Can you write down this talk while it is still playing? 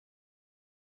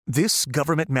This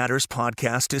Government Matters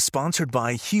podcast is sponsored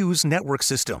by Hughes Network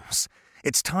Systems.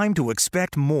 It's time to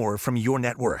expect more from your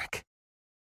network.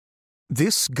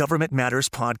 This Government Matters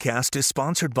podcast is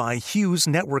sponsored by Hughes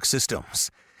Network Systems.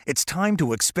 It's time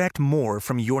to expect more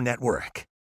from your network.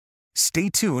 Stay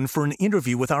tuned for an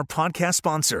interview with our podcast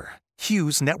sponsor,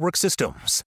 Hughes Network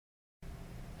Systems.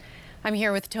 I'm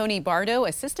here with Tony Bardo,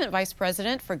 Assistant Vice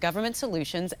President for Government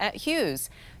Solutions at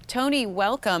Hughes. Tony,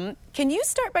 welcome. Can you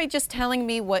start by just telling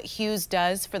me what Hughes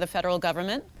does for the federal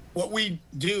government? What we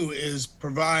do is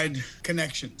provide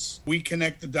connections. We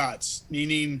connect the dots,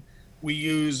 meaning we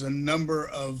use a number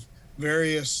of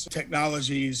various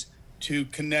technologies to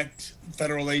connect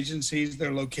federal agencies,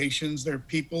 their locations, their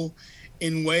people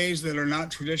in ways that are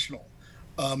not traditional,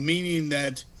 meaning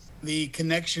that the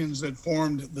connections that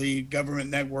formed the government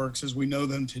networks as we know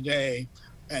them today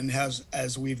and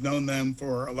as we've known them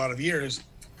for a lot of years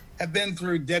have been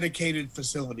through dedicated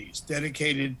facilities,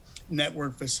 dedicated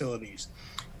network facilities.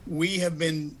 We have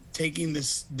been taking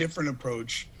this different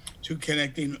approach to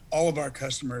connecting all of our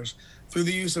customers through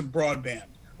the use of broadband,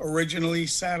 originally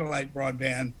satellite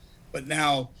broadband, but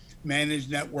now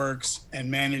managed networks and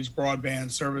managed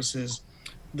broadband services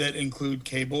that include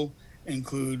cable,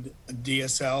 include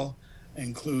DSL,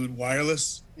 include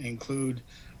wireless, include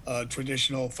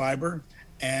traditional fiber,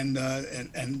 and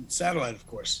satellite, of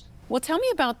course. Well, tell me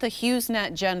about the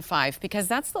HughesNet Gen 5, because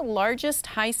that's the largest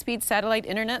high-speed satellite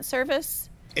internet service.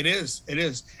 It is.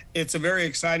 It's a very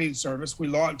exciting service. We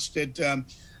launched it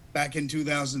back in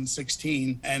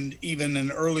 2016, and even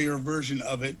an earlier version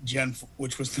of it,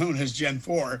 which was known as Gen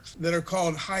 4, that are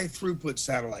called high-throughput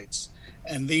satellites.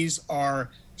 And these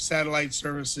are satellite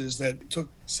services that took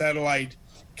satellite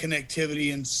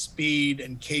connectivity and speed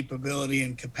and capability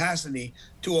and capacity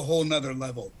to a whole nother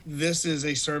level. This is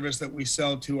a service that we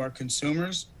sell to our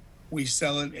consumers. We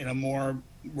sell it in a more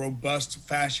robust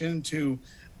fashion to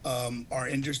our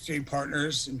industry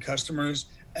partners and customers,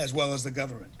 as well as the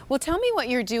government. Well, tell me what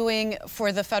you're doing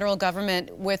for the federal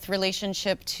government with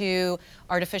relationship to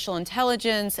artificial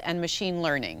intelligence and machine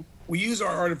learning. We use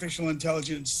our artificial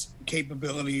intelligence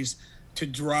capabilities to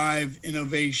drive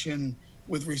innovation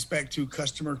with respect to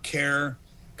customer care,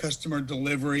 customer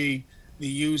delivery, the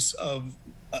use of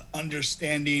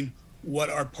understanding what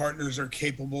our partners are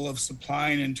capable of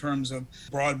supplying in terms of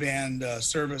broadband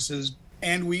services.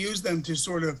 And we use them to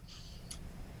sort of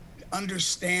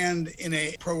understand in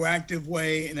a proactive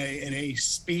way, in a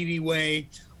speedy way,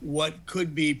 what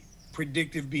could be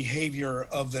predictive behavior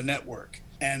of the network,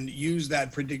 and use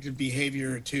that predictive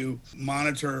behavior to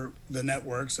monitor the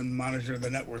networks and monitor the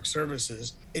network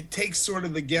services. It takes sort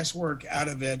of the guesswork out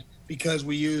of it because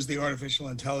we use the artificial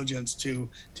intelligence to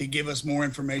give us more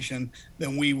information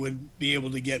than we would be able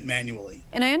to get manually.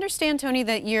 And I understand, Tony,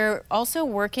 that you're also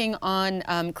working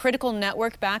on critical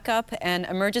network backup and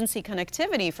emergency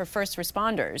connectivity for first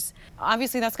responders.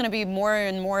 Obviously, that's going to be more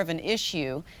and more of an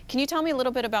issue. Can you tell me a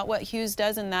little bit about what Hughes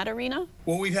does in that arena?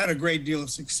 Well, we've had a great deal of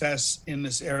success in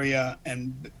this area,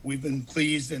 and we've been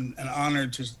pleased and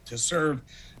honored to serve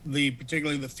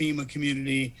particularly the FEMA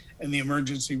community and the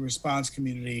emergency response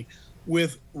community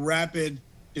with rapid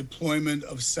deployment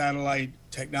of satellite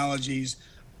technologies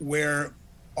where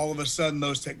all of a sudden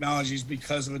those technologies,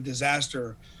 because of a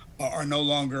disaster, are no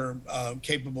longer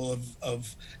capable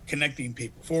of connecting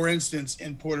people. For instance,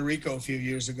 in Puerto Rico a few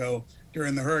years ago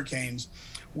during the hurricanes,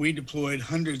 we deployed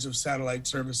hundreds of satellite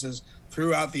services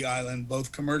throughout the island,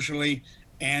 both commercially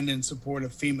and in support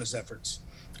of FEMA's efforts.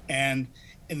 And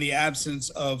in the absence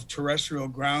of terrestrial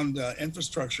ground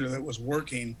infrastructure that was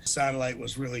working, satellite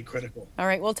was really critical. All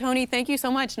right. Well, Tony, thank you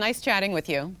so much. Nice chatting with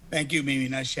you. Thank you, Mimi.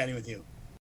 Nice chatting with you.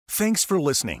 Thanks for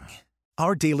listening.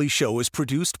 Our daily show is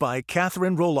produced by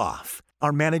Catherine Roloff.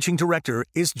 Our managing director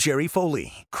is Jerry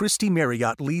Foley. Christy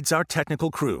Marriott leads our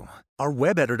technical crew. Our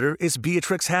web editor is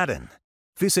Beatrix Haddon.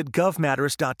 Visit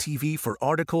govmatters.tv for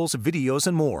articles, videos,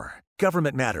 and more.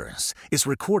 Government Matters is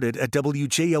recorded at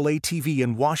WJLA-TV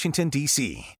in Washington,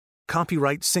 D.C.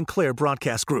 Copyright Sinclair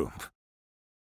Broadcast Group.